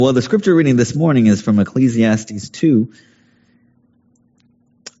Well, the scripture reading this morning is from Ecclesiastes 2.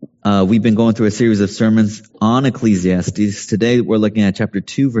 We've been going through a series of sermons on Ecclesiastes. Today we're looking at chapter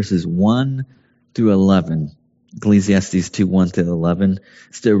 2, verses 1 through 11. Ecclesiastes 2, 1 through 11.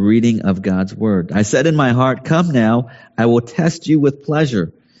 It's the reading of God's word. I said in my heart, "Come now, I will test you with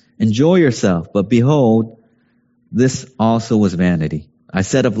pleasure. Enjoy yourself." But behold, this also was vanity. I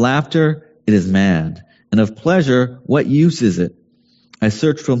said of laughter, "It is mad." And of pleasure, what use is it? I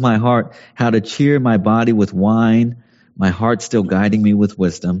searched with my heart how to cheer my body with wine, my heart still guiding me with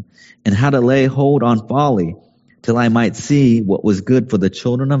wisdom, and how to lay hold on folly, till I might see what was good for the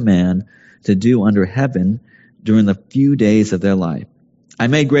children of man to do under heaven during the few days of their life. I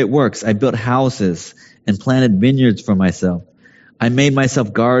made great works. I built houses and planted vineyards for myself. I made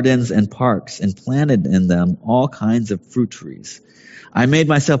myself gardens and parks and planted in them all kinds of fruit trees. I made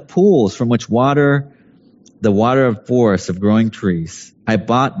myself pools from which the water of forests of growing trees. I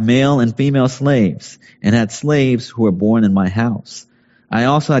bought male and female slaves and had slaves who were born in my house. I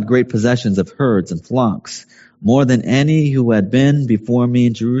also had great possessions of herds and flocks, more than any who had been before me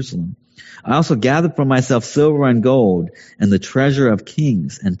in Jerusalem. I also gathered for myself silver and gold and the treasure of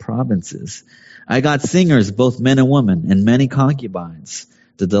kings and provinces. I got singers, both men and women, and many concubines,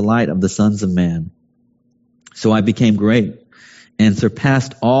 the delight of the sons of man. So I became great and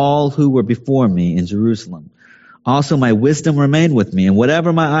surpassed all who were before me in Jerusalem. Also my wisdom remained with me, and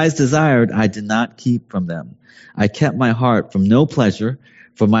whatever my eyes desired, I did not keep from them. I kept my heart from no pleasure,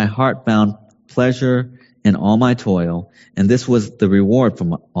 for my heart found pleasure in all my toil, and this was the reward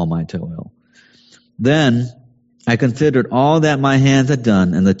from all my toil. Then I considered all that my hands had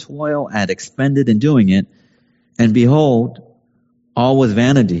done, and the toil I had expended in doing it, and behold, all was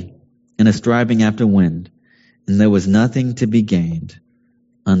vanity, and a striving after wind, and there was nothing to be gained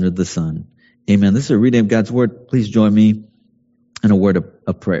under the sun. Amen. This is a reading of God's word. Please join me in a word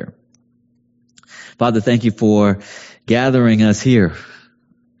of prayer. Father, thank you for gathering us here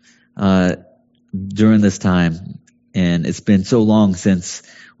during this time. And it's been so long since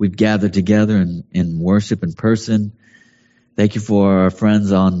we've gathered together in worship in person. Thank you for our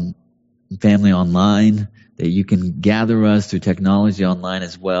friends on family online, that you can gather us through technology online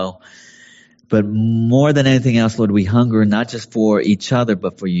as well. But more than anything else, Lord, we hunger not just for each other,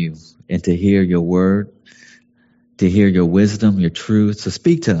 but for you, and to hear your word, to hear your wisdom, your truth. So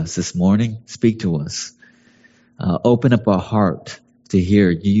speak to us this morning. Speak to us. Open up our heart to hear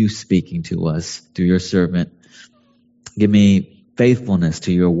you speaking to us through your servant. Give me faithfulness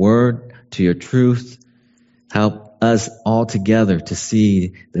to your word, to your truth. Help us all together to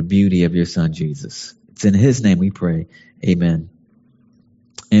see the beauty of your Son, Jesus. It's in his name we pray. Amen.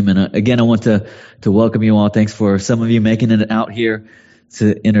 Amen. Again, I want to welcome you all. Thanks for some of you making it out here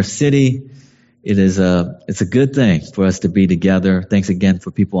to inner city. It's a good thing for us to be together. Thanks again for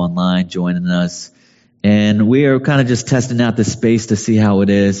people online joining us. And we are kind of just testing out this space to see how it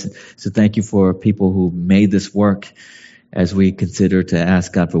is. So thank you for people who made this work as we consider to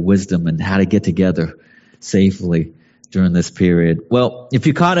ask God for wisdom and how to get together safely during this period. Well, if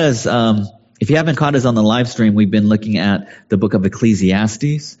you haven't caught us on the live stream, we've been looking at the book of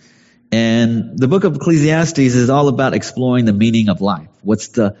Ecclesiastes. And the book of Ecclesiastes is all about exploring the meaning of life. What's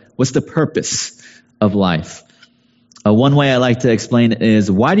the purpose of life? One way I like to explain it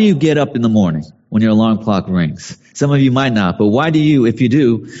is, why do you get up in the morning when your alarm clock rings? Some of you might not, but why do you, if you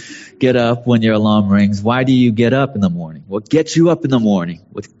do get up when your alarm rings, why do you get up in the morning? What gets you up in the morning?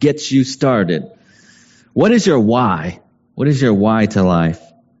 What gets you started? What is your why? What is your why to life?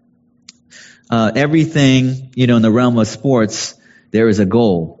 Everything, in the realm of sports, there is a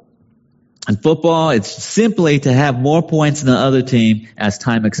goal. In football, it's simply to have more points than the other team as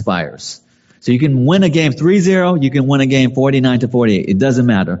time expires. So you can win a game 3-0, you can win a game 49-48. It doesn't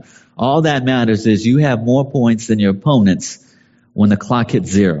matter. All that matters is you have more points than your opponents when the clock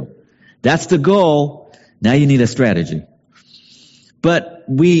hits 0. That's the goal. Now you need a strategy. But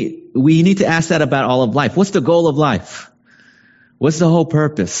we need to ask that about all of life. What's the goal of life? What's the whole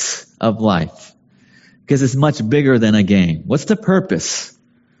purpose of life? Because it's much bigger than a game. What's the purpose?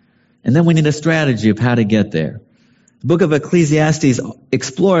 And then we need a strategy of how to get there. The book of Ecclesiastes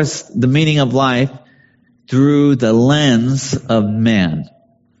explores the meaning of life through the lens of man.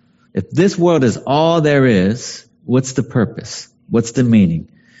 If this world is all there is, what's the purpose? What's the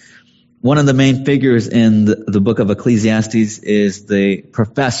meaning? One of the main figures in the book of Ecclesiastes is the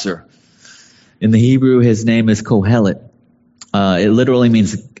professor. In the Hebrew, his name is Kohelet. It literally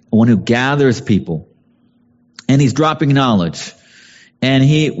means one who gathers people. And he's dropping knowledge. And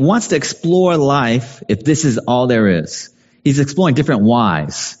he wants to explore life if this is all there is. He's exploring different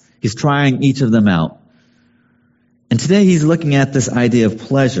whys. He's trying each of them out. And today he's looking at this idea of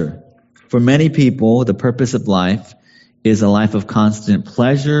pleasure. For many people, the purpose of life is a life of constant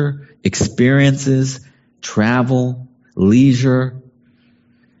pleasure, experiences, travel, leisure,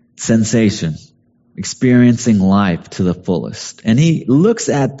 sensation, experiencing life to the fullest. And he looks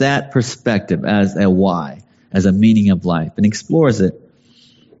at that perspective as a why, as a meaning of life, and explores it.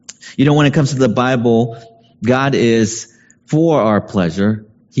 You know, when it comes to the Bible, God is for our pleasure.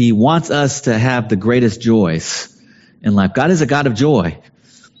 He wants us to have the greatest joys in life. God is a God of joy,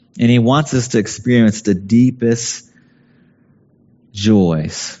 and he wants us to experience the deepest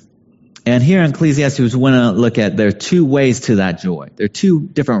joys. And here in Ecclesiastes, we want to look at, there are two ways to that joy. There are two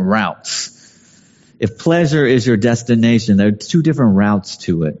different routes. If pleasure is your destination, there are two different routes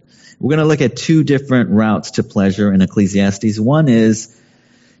to it. We're going to look at two different routes to pleasure in Ecclesiastes. One is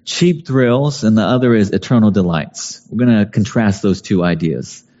cheap thrills, and the other is eternal delights. We're going to contrast those two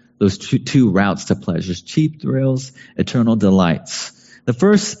ideas, those two routes to pleasures, cheap thrills, eternal delights. The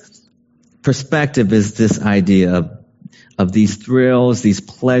first perspective is this idea of these thrills, these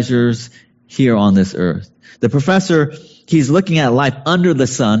pleasures here on this earth. The professor, he's looking at life under the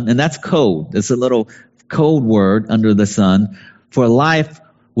sun, and that's code. It's a little code word, under the sun, for life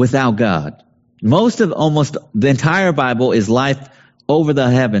without God. Almost the entire Bible is life over the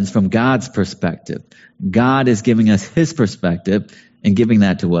heavens from God's perspective. God is giving us his perspective and giving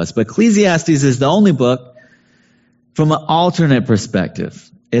that to us. But Ecclesiastes is the only book from an alternate perspective.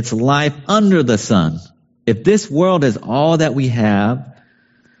 It's life under the sun. If this world is all that we have,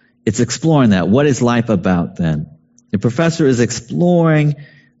 it's exploring that. What is life about then? The professor is exploring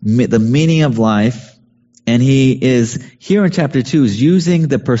the meaning of life, and he is, here in chapter 2, is using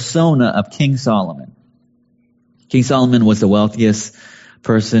the persona of King Solomon. King Solomon was the wealthiest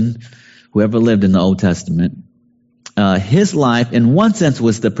person who ever lived in the Old Testament. His life, in one sense,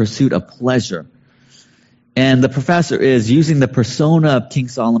 was the pursuit of pleasure. And the professor is using the persona of King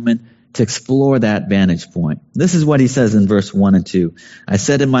Solomon to explore that vantage point. This is what he says in verse 1 and 2. I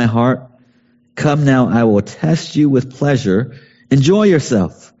said in my heart, come now, I will test you with pleasure. Enjoy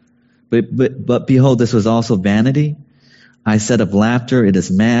yourself. But behold, this was also vanity. I said of laughter, it is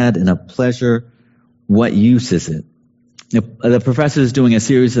mad, and of pleasure, what use is it? The professor is doing a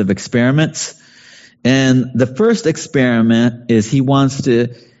series of experiments. And the first experiment is he wants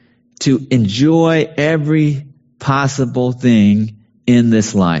to enjoy every possible thing in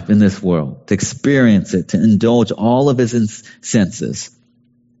this life, in this world, to experience it, to indulge all of his senses.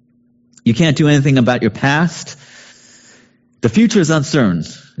 You can't do anything about your past. The future is uncertain.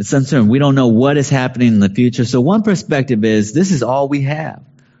 It's uncertain. We don't know what is happening in the future. So one perspective is, this is all we have.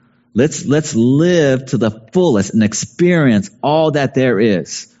 Let's live to the fullest and experience all that there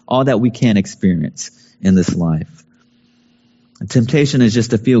is, all that we can experience in this life. The temptation is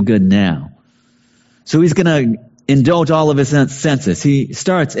just to feel good now. So he's going to indulge all of his senses. He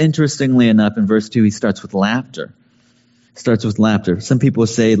starts, interestingly enough, in verse 2, he starts with laughter. Some people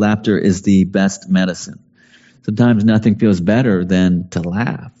say laughter is the best medicine. Sometimes nothing feels better than to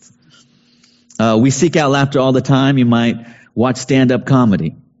laugh. We seek out laughter all the time. You might watch stand-up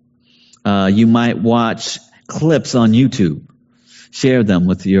comedy. You might watch clips on YouTube. Share them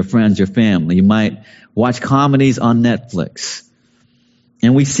with your friends, your family. You might watch comedies on Netflix.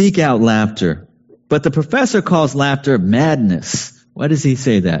 And we seek out laughter. But the professor calls laughter madness. Why does he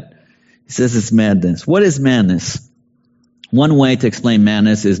say that? He says it's madness. What is madness? One way to explain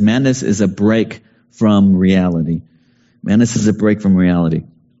madness is a break from reality. Madness is a break from reality.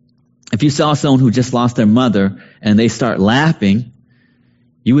 If you saw someone who just lost their mother and they start laughing,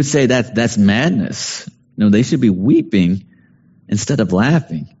 you would say that's madness. No, they should be weeping instead of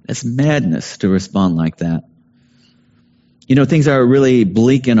laughing. That's madness to respond like that. You know, things are really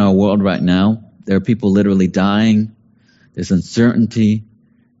bleak in our world right now. There are people literally dying. There's uncertainty.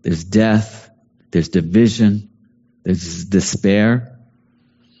 There's death. There's division. There's despair.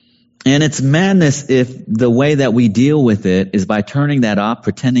 And it's madness if the way that we deal with it is by turning that off,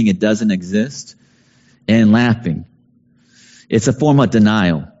 pretending it doesn't exist, and laughing. It's a form of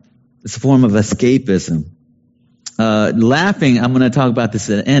denial. It's a form of escapism. Laughing, I'm going to talk about this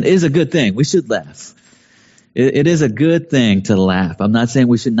at the end, is a good thing. We should laugh. It is a good thing to laugh. I'm not saying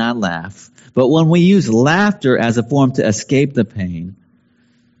we should not laugh. But when we use laughter as a form to escape the pain,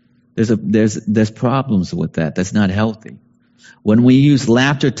 there's problems with that. That's not healthy. When we use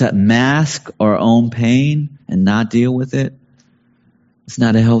laughter to mask our own pain and not deal with it, it's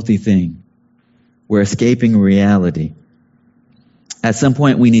not a healthy thing. We're escaping reality. At some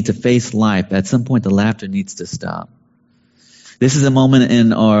point, we need to face life. At some point, the laughter needs to stop. This is a moment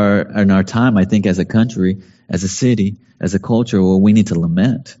in our time, I think, as a country, as a city, as a culture, where we need to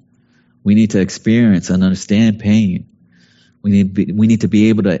lament. We need to experience and understand pain. We need to be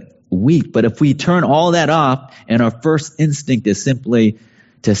able to weep. But if we turn all that off and our first instinct is simply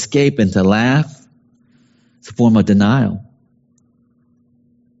to escape and to laugh, it's a form of denial.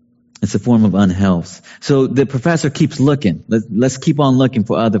 It's a form of unhealth. So the professor keeps looking. Let's keep on looking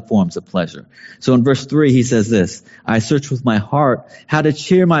for other forms of pleasure. So in verse 3, he says this, I search with my heart how to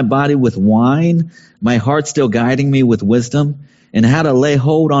cheer my body with wine, my heart still guiding me with wisdom, and how to lay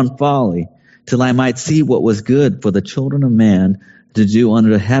hold on folly, till I might see what was good for the children of man to do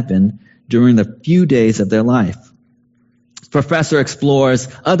under heaven during the few days of their life. Professor explores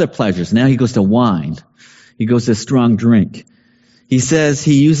other pleasures. Now he goes to wine. He goes to strong drink. He says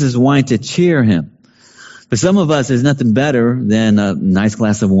he uses wine to cheer him. For some of us, there's nothing better than a nice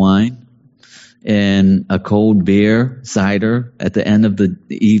glass of wine and a cold beer, cider at the end of the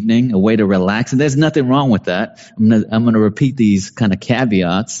evening, a way to relax. And there's nothing wrong with that. I'm going to repeat these kind of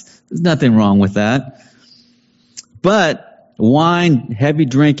caveats. There's nothing wrong with that. But wine, heavy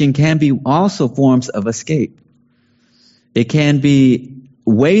drinking can be also forms of escape. It can be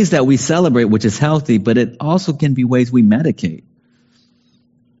ways that we celebrate, which is healthy, but it also can be ways we medicate.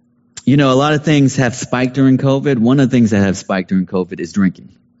 You know, a lot of things have spiked during COVID. One of the things that have spiked during COVID is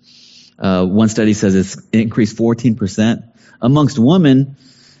drinking. One study says it's increased 14%. Amongst women,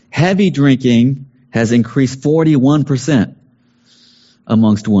 heavy drinking has increased 41%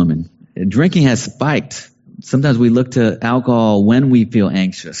 amongst women. Drinking has spiked. Sometimes we look to alcohol when we feel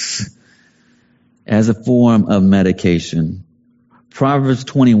anxious as a form of medication. Proverbs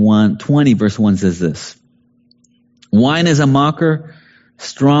 20 verse 1 says this, wine is a mocker,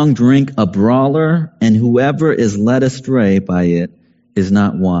 strong drink a brawler, and whoever is led astray by it is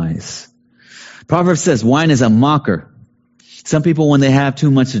not wise. Proverbs says wine is a mocker. Some people, when they have too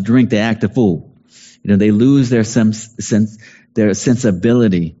much to drink, they act a fool. You know, they lose their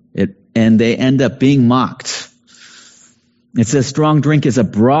sensibility, and they end up being mocked. It says strong drink is a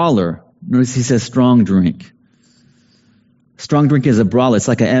brawler. Notice he says strong drink. Strong drink is a brawler. It's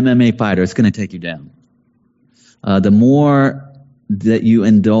like an MMA fighter. It's going to take you down. The more that you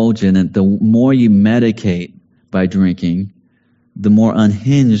indulge in it, the more you medicate by drinking, the more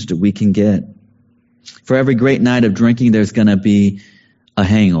unhinged we can get. For every great night of drinking, there's going to be a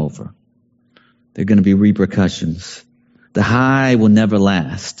hangover. There are going to be repercussions. The high will never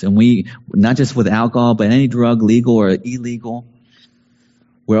last. And we, not just with alcohol, but any drug, legal or illegal,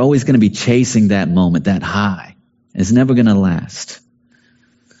 we're always going to be chasing that moment, that high. It's never going to last.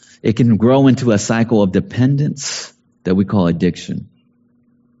 It can grow into a cycle of dependence that we call addiction.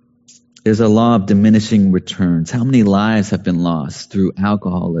 There's a law of diminishing returns. How many lives have been lost through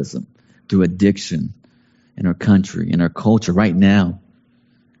alcoholism, through addiction in our country, in our culture right now?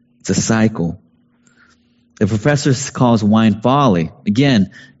 It's a cycle. The professor calls wine folly.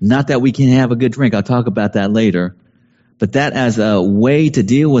 Again, not that we can't have a good drink. I'll talk about that later. But that as a way to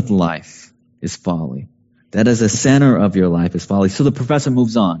deal with life is folly. That as a center of your life is folly. So the professor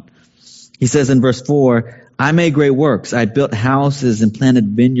moves on. He says in verse 4, I made great works. I built houses and planted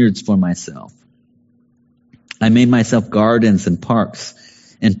vineyards for myself. I made myself gardens and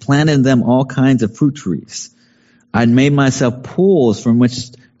parks and planted them all kinds of fruit trees. I made myself pools from which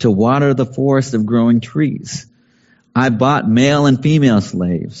to water the forest of growing trees. I bought male and female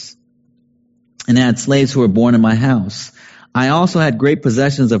slaves and had slaves who were born in my house. I also had great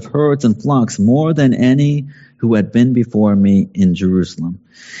possessions of herds and flocks, more than any who had been before me in Jerusalem.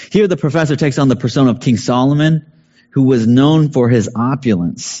 Here the professor takes on the persona of King Solomon, who was known for his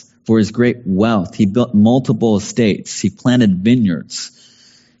opulence, for his great wealth. He built multiple estates. He planted vineyards.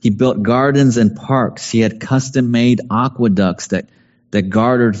 He built gardens and parks. He had custom-made aqueducts that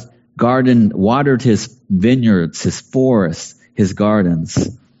watered his vineyards, his forests, his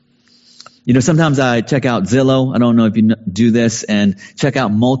gardens. You know, sometimes I check out Zillow. I don't know if you do this, and check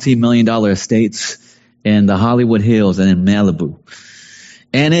out multi-million-dollar estates in the Hollywood Hills and in Malibu.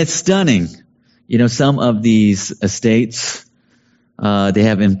 And it's stunning. You know, some of these estates, they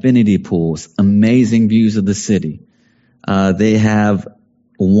have infinity pools, amazing views of the city. They have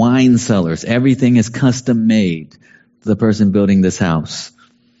wine cellars. Everything is custom made for the person building this house.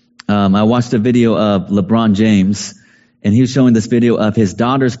 I watched a video of LeBron James, and he was showing this video of his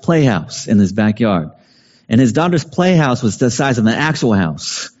daughter's playhouse in his backyard. And his daughter's playhouse was the size of an actual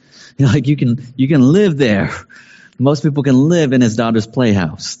house. You know, like you can live there. Most people can live in his daughter's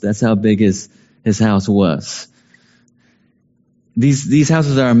playhouse. That's how big his house was. These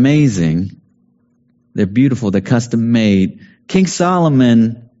houses are amazing. They're beautiful. They're custom made. King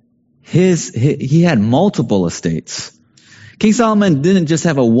Solomon, he had multiple estates. King Solomon didn't just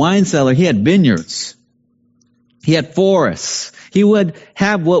have a wine cellar. He had vineyards. He had forests. He would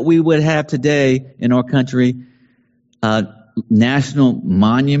have what we would have today in our country, national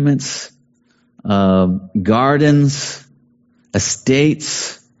monuments, gardens,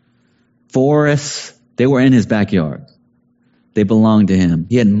 estates, forests. They were in his backyard. They belonged to him.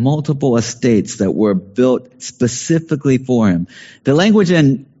 He had multiple estates that were built specifically for him. The language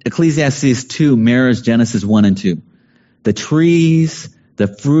in Ecclesiastes 2 mirrors Genesis 1 and 2. The trees, the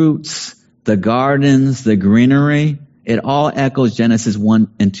fruits, the gardens, the greenery, it all echoes Genesis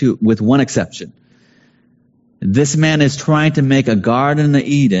 1 and 2 with one exception. This man is trying to make a garden of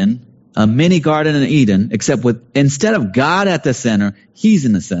Eden, a mini garden of Eden, except with, instead of God at the center, he's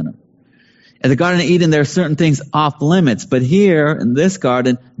in the center. At the Garden of Eden, there are certain things off limits, but here in this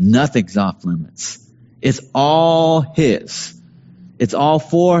garden, nothing's off limits. It's all his. It's all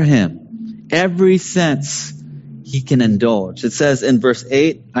for him. Every sense he can indulge. It says in verse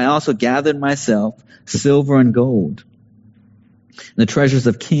 8, I also gathered myself silver and gold, the treasures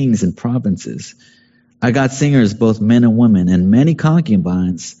of kings and provinces. I got singers, both men and women, and many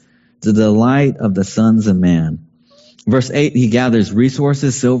concubines, the delight of the sons of man. Verse 8, he gathers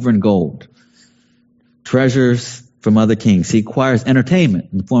resources, silver and gold, treasures from other kings. He acquires entertainment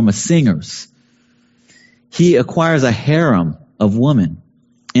in the form of singers. He acquires a harem of women.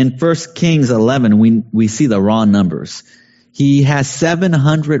 In 1 Kings 11, we see the raw numbers. He has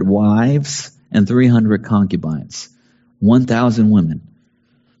 700 wives and 300 concubines, 1,000 women.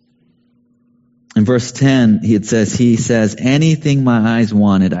 In verse 10, he says, anything my eyes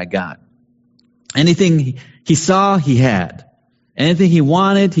wanted, I got. Anything he saw, he had. Anything he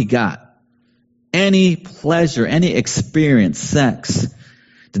wanted, he got. Any pleasure, any experience, sex,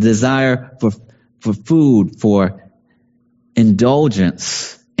 the desire for food, for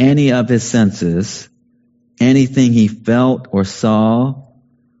indulgence, any of his senses, anything he felt or saw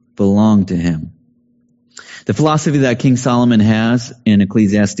belonged to him. The philosophy that King Solomon has in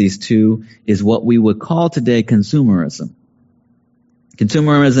Ecclesiastes 2 is what we would call today consumerism.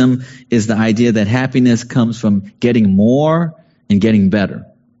 Consumerism is the idea that happiness comes from getting more and getting better.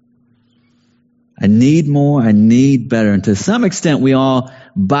 I need more, I need better. And to some extent, we all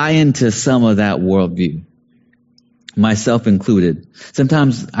buy into some of that worldview, myself included.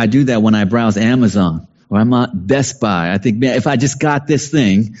 Sometimes I do that when I browse Amazon or I'm at Best Buy. I think, man, if I just got this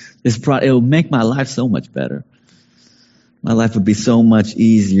thing, it will make my life so much better. My life would be so much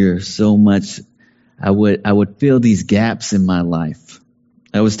easier, so much. I would fill these gaps in my life.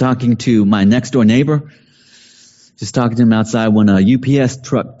 I was talking to my next door neighbor, just talking to him outside when a UPS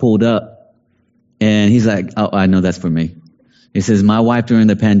truck pulled up. And he's like, oh, I know that's for me. He says, my wife during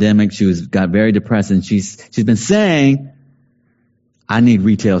the pandemic, got very depressed, and she's been saying, I need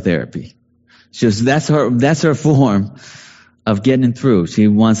retail therapy. She goes, that's her form of getting through. She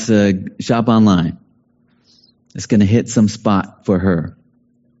wants to shop online. It's going to hit some spot for her.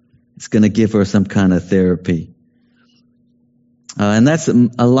 It's going to give her some kind of therapy. And that's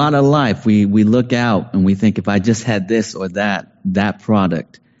a lot of life. We look out and we think, if I just had this or that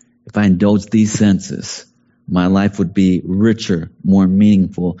product, if I indulge these senses, my life would be richer, more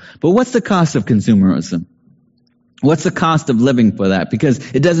meaningful. But what's the cost of consumerism? What's the cost of living for that?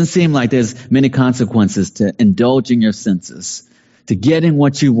 Because it doesn't seem like there's many consequences to indulging your senses, to getting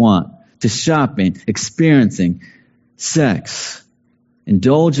what you want, to shopping, experiencing sex,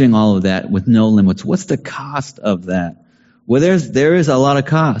 indulging all of that with no limits. What's the cost of that? Well, there is a lot of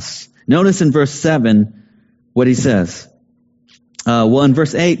costs. Notice in verse 7 what he says. In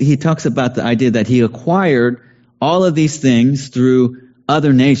verse 8, he talks about the idea that he acquired all of these things through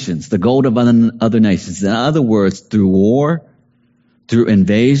other nations, the gold of other nations. In other words, through war, through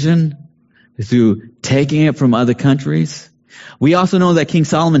invasion, through taking it from other countries. We also know that King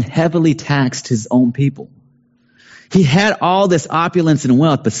Solomon heavily taxed his own people. He had all this opulence and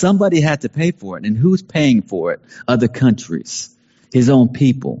wealth, but somebody had to pay for it. And who's paying for it? Other countries, his own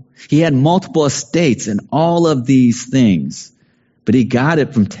people. He had multiple estates and all of these things. But he got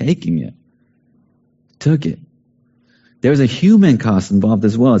it from taking it. Took it. There's a human cost involved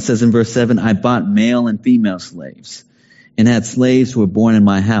as well. It says in verse 7, I bought male and female slaves and had slaves who were born in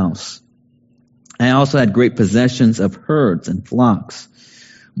my house. I also had great possessions of herds and flocks,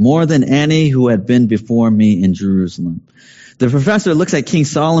 more than any who had been before me in Jerusalem. The professor looks at King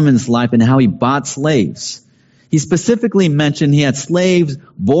Solomon's life and how he bought slaves. He specifically mentioned he had slaves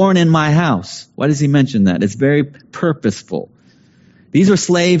born in my house. Why does he mention that? It's very purposeful. These were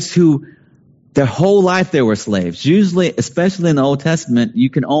slaves who, their whole life they were slaves. Usually, especially in the Old Testament, you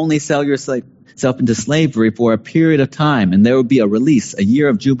can only sell yourself into slavery for a period of time, and there would be a release, a year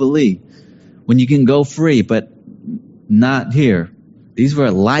of Jubilee, when you can go free, but not here. These were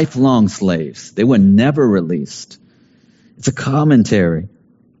lifelong slaves. They were never released. It's a commentary.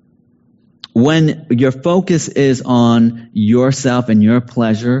 When your focus is on yourself and your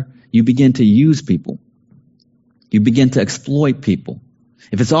pleasure, you begin to use people. You begin to exploit people.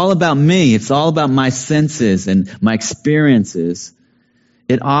 If it's all about me, if it's all about my senses and my experiences,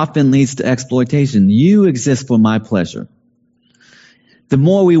 it often leads to exploitation. You exist for my pleasure. The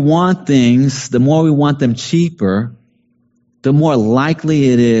more we want things, the more we want them cheaper, the more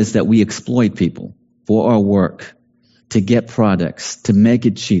likely it is that we exploit people for our work, to get products, to make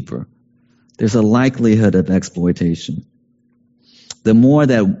it cheaper. There's a likelihood of exploitation. The more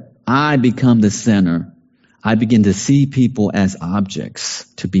that I become the center, I begin to see people as objects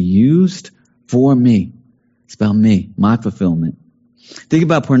to be used for me. It's about me, my fulfillment. Think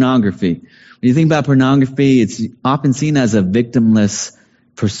about pornography. When you think about pornography, it's often seen as a victimless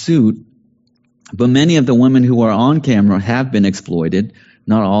pursuit, but many of the women who are on camera have been exploited.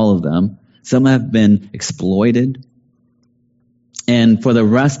 Not all of them. Some have been exploited. And for the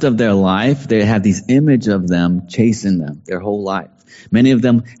rest of their life, they have these image of them chasing them their whole life. Many of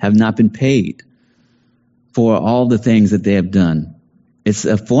them have not been paid for all the things that they have done. It's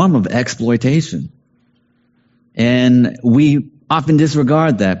a form of exploitation. And we often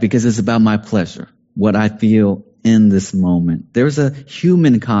disregard that because it's about my pleasure, what I feel in this moment. There's a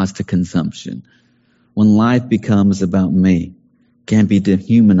human cost to consumption when life becomes about me. It can be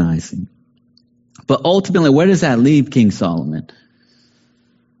dehumanizing. But ultimately, where does that leave King Solomon?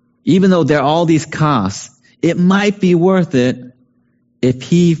 Even though there are all these costs, it might be worth it if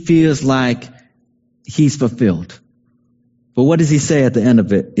he feels like he's fulfilled. But what does he say at the end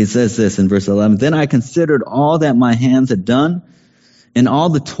of it? He says this in verse 11, "Then I considered all that my hands had done, and all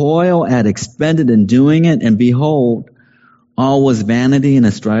the toil I had expended in doing it, and behold, all was vanity and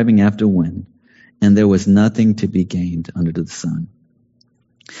a striving after wind, and there was nothing to be gained under the sun."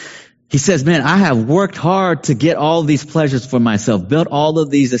 He says, man, I have worked hard to get all these pleasures for myself, built all of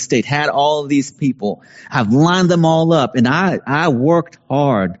these estates, had all of these people. I've lined them all up, and I worked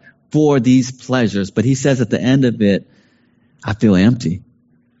hard for these pleasures. But he says at the end of it, I feel empty.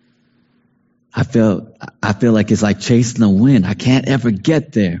 I feel like it's like chasing the wind. I can't ever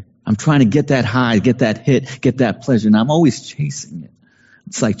get there. I'm trying to get that high, get that hit, get that pleasure, and I'm always chasing it.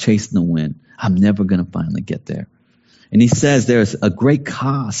 It's like chasing the wind. I'm never going to finally get there. And he says there's a great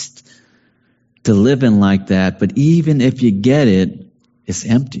cost to living like that, but even if you get it, it's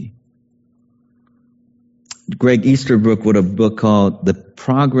empty. Greg Easterbrook wrote a book called The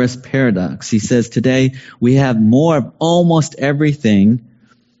Progress Paradox. He says today we have more of almost everything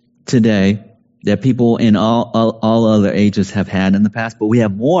today that people in all other ages have had in the past, but we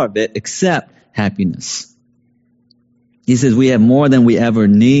have more of it except happiness. He says we have more than we ever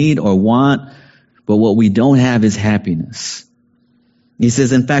need or want, but what we don't have is happiness. He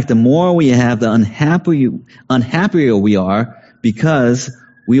says, in fact, the more we have, the unhappier we are, because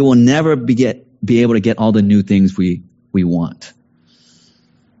we will never be able to get all the new things we want.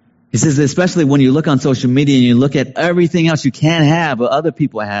 He says, especially when you look on social media and you look at everything else you can have or other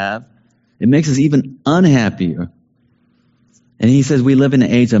people have, it makes us even unhappier. And he says we live in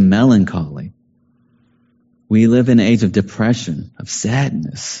an age of melancholy. We live in an age of depression, of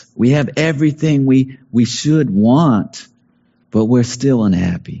sadness. We have everything we should want, but we're still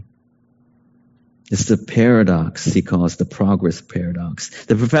unhappy. It's the paradox he calls the progress paradox.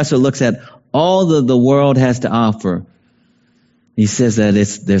 The professor looks at all that the world has to offer. He says that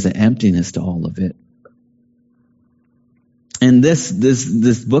there's an emptiness to all of it. And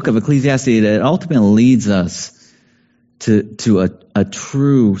this book of Ecclesiastes, it ultimately leads us to a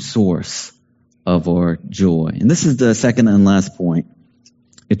true source of our joy. And this is the second and last point,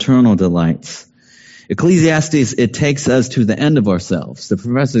 eternal delights. Ecclesiastes, it takes us to the end of ourselves. The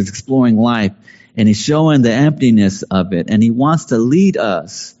professor is exploring life, and he's showing the emptiness of it, and he wants to lead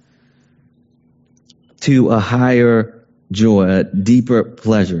us to a higher joy, a deeper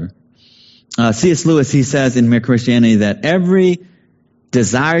pleasure. C.S. Lewis, he says in Mere Christianity that every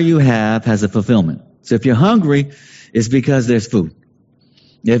desire you have has a fulfillment. So if you're hungry, it's because there's food.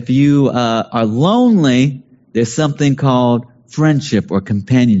 If you are lonely, there's something called friendship or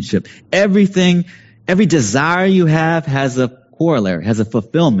companionship. Every desire you have has a corollary, has a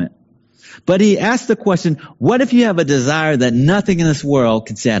fulfillment. But he asked the question, what if you have a desire that nothing in this world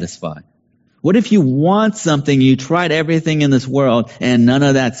can satisfy? What if you want something, you tried everything in this world, and none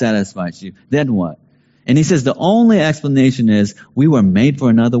of that satisfies you? Then what? And he says the only explanation is we were made for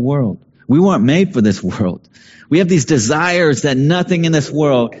another world. We weren't made for this world. We have these desires that nothing in this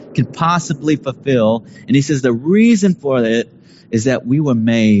world can possibly fulfill. And he says the reason for it is that we were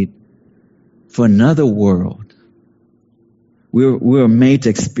made for another world. We were made to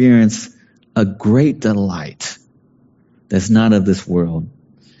experience a great delight that's not of this world.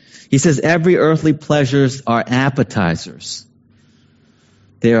 He says every earthly pleasures are appetizers.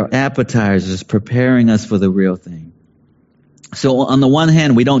 They are appetizers preparing us for the real thing. So on the one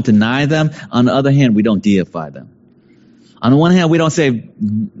hand, we don't deny them. On the other hand, we don't deify them. On the one hand, we don't say,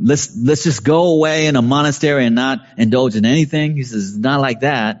 let's just go away in a monastery and not indulge in anything. He says, it's not like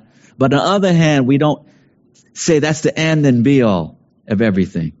that. But on the other hand, we don't say that's the end and be all of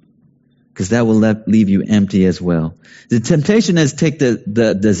everything, because that will leave you empty as well. The temptation is take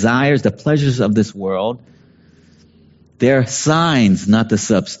the desires, the pleasures of this world. They're signs, not the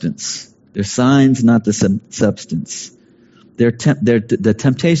substance. They're signs, not the substance. The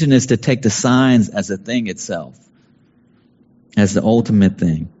temptation is to take the signs as a thing itself, as the ultimate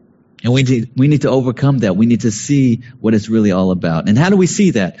thing. And we need to overcome that. We need to see what it's really all about. And how do we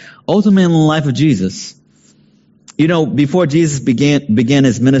see that? Ultimately in the life of Jesus. Before Jesus began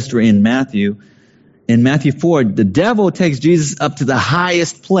his ministry in Matthew 4, the devil takes Jesus up to the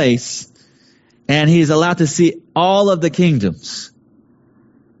highest place, and he's allowed to see all of the kingdoms.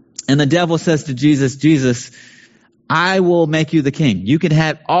 And the devil says to Jesus, Jesus, I will make you the king. You can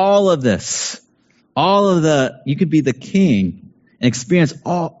have all of this. You could be the king and experience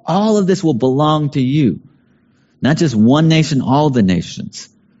all of this will belong to you. Not just one nation, all the nations.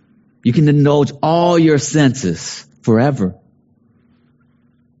 You can indulge all your senses forever.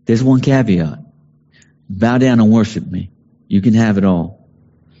 There's one caveat. Bow down and worship me. You can have it all.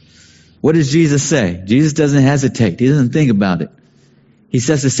 What does Jesus say? Jesus doesn't hesitate. He doesn't think about it. He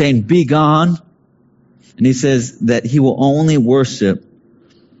says to Satan, be gone. And he says that he will only worship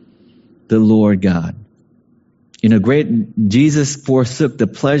the Lord God. Jesus forsook the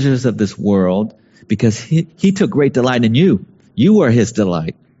pleasures of this world because he took great delight in you. You were his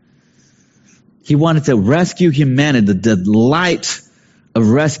delight. He wanted to rescue humanity, the delight of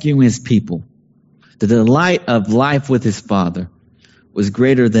rescuing his people. The delight of life with his Father was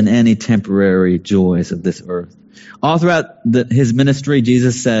greater than any temporary joys of this earth. All throughout his ministry,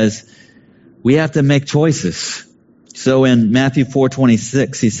 Jesus says, we have to make choices. So in Matthew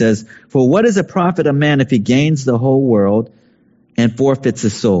 4:26, he says, for what is a profit a man if he gains the whole world and forfeits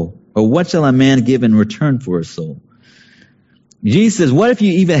his soul? Or what shall a man give in return for his soul? Jesus says, what if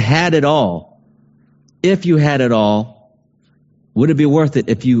you even had it all? If you had it all, would it be worth it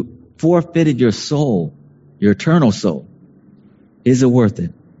if you forfeited your soul, your eternal soul? Is it worth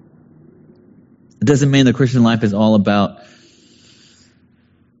it? It doesn't mean the Christian life is all about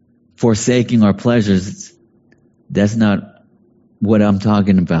forsaking our pleasures. That's not what I'm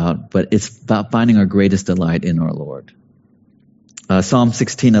talking about, but it's about finding our greatest delight in our Lord. Psalm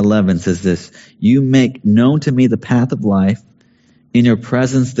 16:11 says this, you make known to me the path of life. In your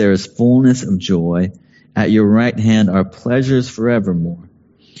presence there is fullness of joy. At your right hand are pleasures forevermore.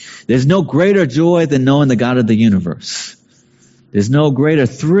 There's no greater joy than knowing the God of the universe. There's no greater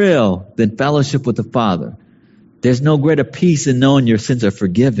thrill than fellowship with the Father. There's no greater peace in knowing your sins are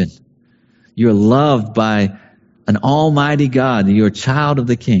forgiven. You're loved by an almighty God. You're a child of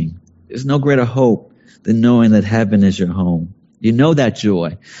the King. There's no greater hope than knowing that heaven is your home. You know that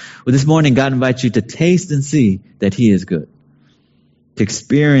joy. Well, this morning, God invites you to taste and see that He is good. To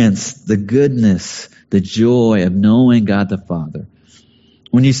experience the goodness, the joy of knowing God the Father.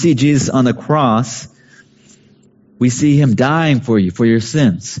 When you see Jesus on the cross, we see Him dying for you, for your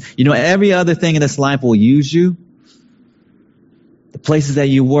sins. Every other thing in this life will use you. The places that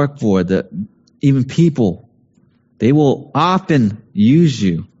you work for, even people, they will often use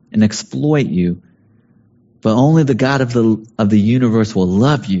you and exploit you. But only the God of the universe will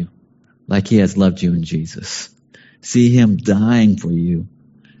love you like He has loved you in Jesus. See Him dying for you.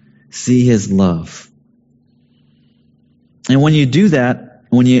 See His love. And when you do that,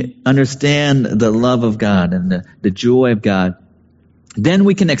 when you understand the love of God and the joy of God, then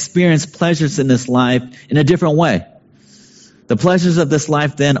we can experience pleasures in this life in a different way. The pleasures of this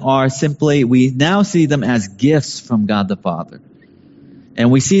life then are simply, we now see them as gifts from God the Father.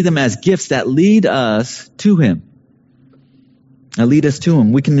 And we see them as gifts that lead us to Him. That lead us to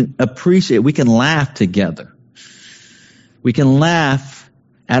Him. We can appreciate, we can laugh together. We can laugh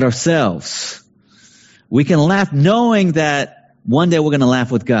at ourselves. We can laugh knowing that one day we're going to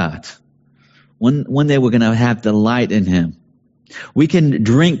laugh with God. One day we're going to have delight in Him. We can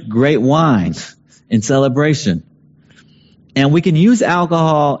drink great wine in celebration. And we can use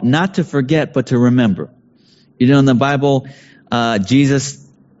alcohol not to forget, but to remember. In the Bible, Jesus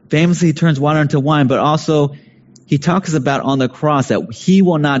famously turns water into wine, but also He talks about on the cross that He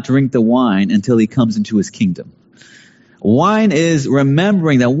will not drink the wine until He comes into His kingdom. Wine is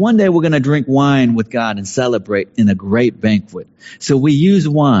remembering that one day we're going to drink wine with God and celebrate in a great banquet. So we use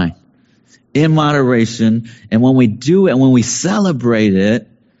wine in moderation. And when we do it and when we celebrate it,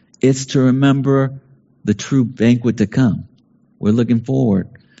 it's to remember the true banquet to come. We're looking forward.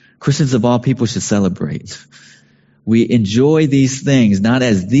 Christians of all people should celebrate. We enjoy these things, not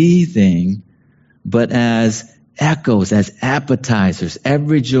as the thing, but as echoes, as appetizers.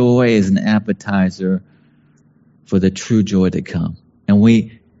 Every joy is an appetizer for the true joy to come. And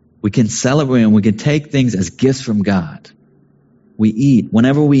we can celebrate and we can take things as gifts from God. We eat.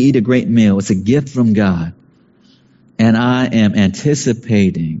 Whenever we eat a great meal, it's a gift from God. And I am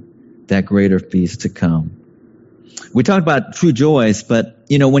anticipating that greater feast to come. We talked about true joys, but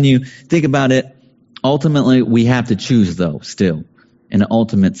when you think about it, ultimately we have to choose though, still, in an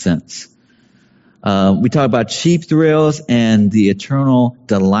ultimate sense. We talk about cheap thrills and the eternal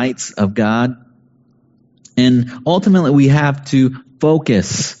delights of God. And ultimately we have to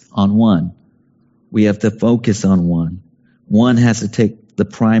focus on one. We have to focus on one. One has to take the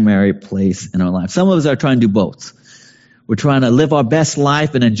primary place in our life. Some of us are trying to do both. We're trying to live our best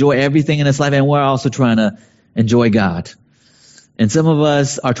life and enjoy everything in this life, and we're also trying to enjoy God. And some of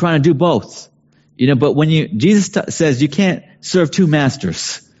us are trying to do both. But when Jesus says you can't serve two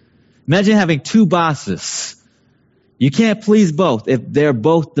masters. Imagine having two bosses. You can't please both if they're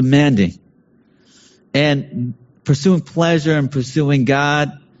both demanding. And pursuing pleasure and pursuing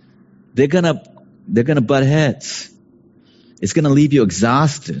God, they're gonna butt heads. It's gonna leave you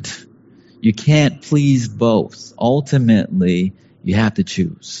exhausted. You can't please both. Ultimately, you have to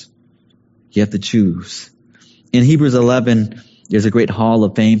choose. You have to choose. In Hebrews 11, there's a great Hall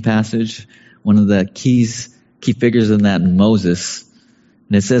of Fame passage. One of the key figures in that, Moses.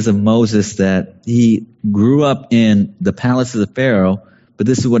 And it says of Moses that he grew up in the palace of the Pharaoh, but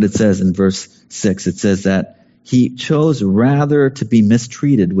this is what it says in verse 6. It says that he chose rather to be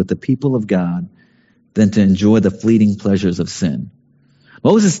mistreated with the people of God than to enjoy the fleeting pleasures of sin.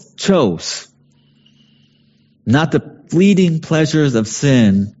 Moses chose not the fleeting pleasures of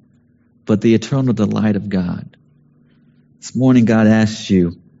sin, but the eternal delight of God. This morning, God asks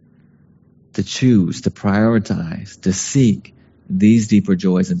you to choose, to prioritize, to seek these deeper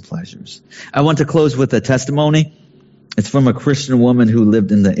joys and pleasures. I want to close with a testimony. It's from a Christian woman who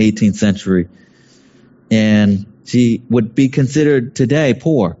lived in the 18th century, and she would be considered today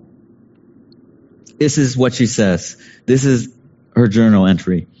poor. This is what she says. This is her journal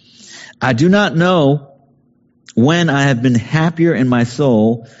entry. I do not know when I have been happier in my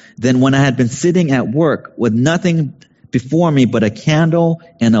soul than when I had been sitting at work with nothing before me but a candle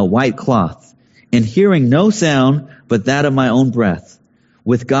and a white cloth, and hearing no sound but that of my own breath,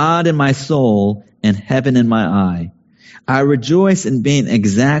 with God in my soul and heaven in my eye. I rejoice in being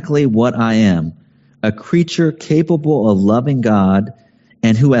exactly what I am, a creature capable of loving God,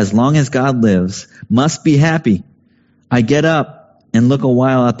 and who, as long as God lives, must be happy. I get up and look a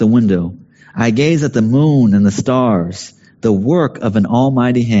while out the window. I gaze at the moon and the stars, the work of an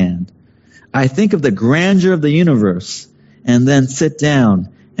almighty hand. I think of the grandeur of the universe, and then sit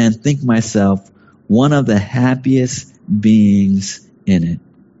down and think myself one of the happiest beings in it.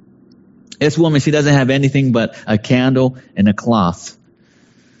 This woman, she doesn't have anything but a candle and a cloth.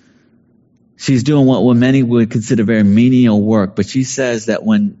 She's doing what many would consider very menial work, but she says that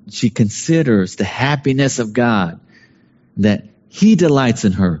when she considers the happiness of God, that He delights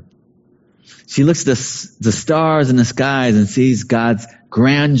in her. She looks at the stars in the skies and sees God's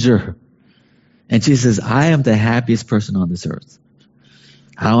grandeur. And she says, I am the happiest person on this earth.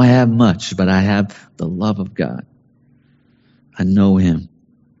 I don't have much, but I have the love of God. I know Him.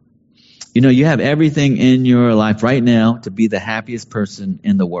 You have everything in your life right now to be the happiest person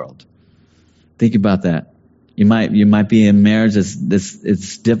in the world. Think about that. You might be in marriage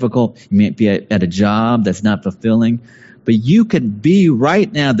it's difficult. You might be at a job that's not fulfilling. But you could be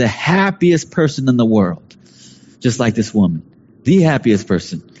right now the happiest person in the world. Just like this woman. The happiest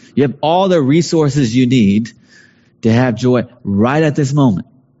person. You have all the resources you need to have joy right at this moment.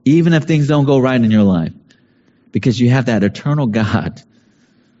 Even if things don't go right in your life. Because you have that eternal God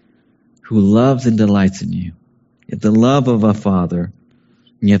who loves and delights in you. You have the love of a Father.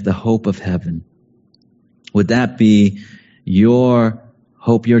 And you have the hope of heaven. Would that be your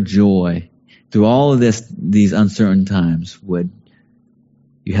hope, your joy through all of these uncertain times? Would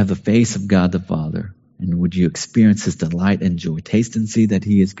you have the face of God the Father? And would you experience His delight and joy? Taste and see that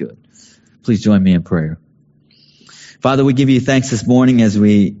He is good. Please join me in prayer. Father, we give you thanks this morning as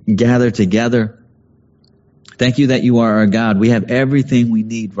we gather together. Thank you that you are our God. We have everything we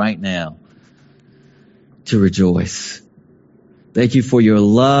need right now to rejoice. Thank you for your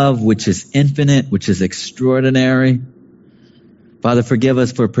love, which is infinite, which is extraordinary. Father, forgive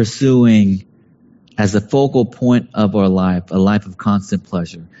us for pursuing as the focal point of our life, a life of constant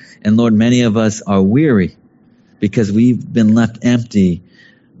pleasure. And Lord, many of us are weary because we've been left empty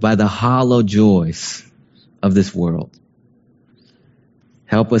by the hollow joys of this world.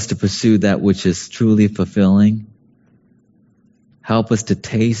 Help us to pursue that which is truly fulfilling. Help us to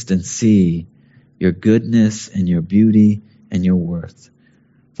taste and see your goodness and your beauty and your worth.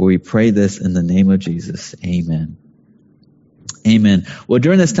 For we pray this in the name of Jesus. Amen. Amen. Well,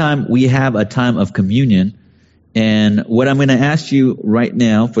 during this time, we have a time of communion. And what I'm going to ask you right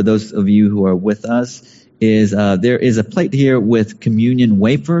now, for those of you who are with us, is there is a plate here with communion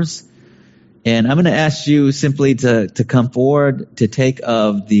wafers. And I'm going to ask you simply to come forward to take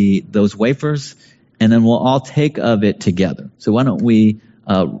of those wafers, and then we'll all take of it together. So why don't we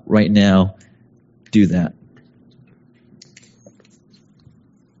right now do that?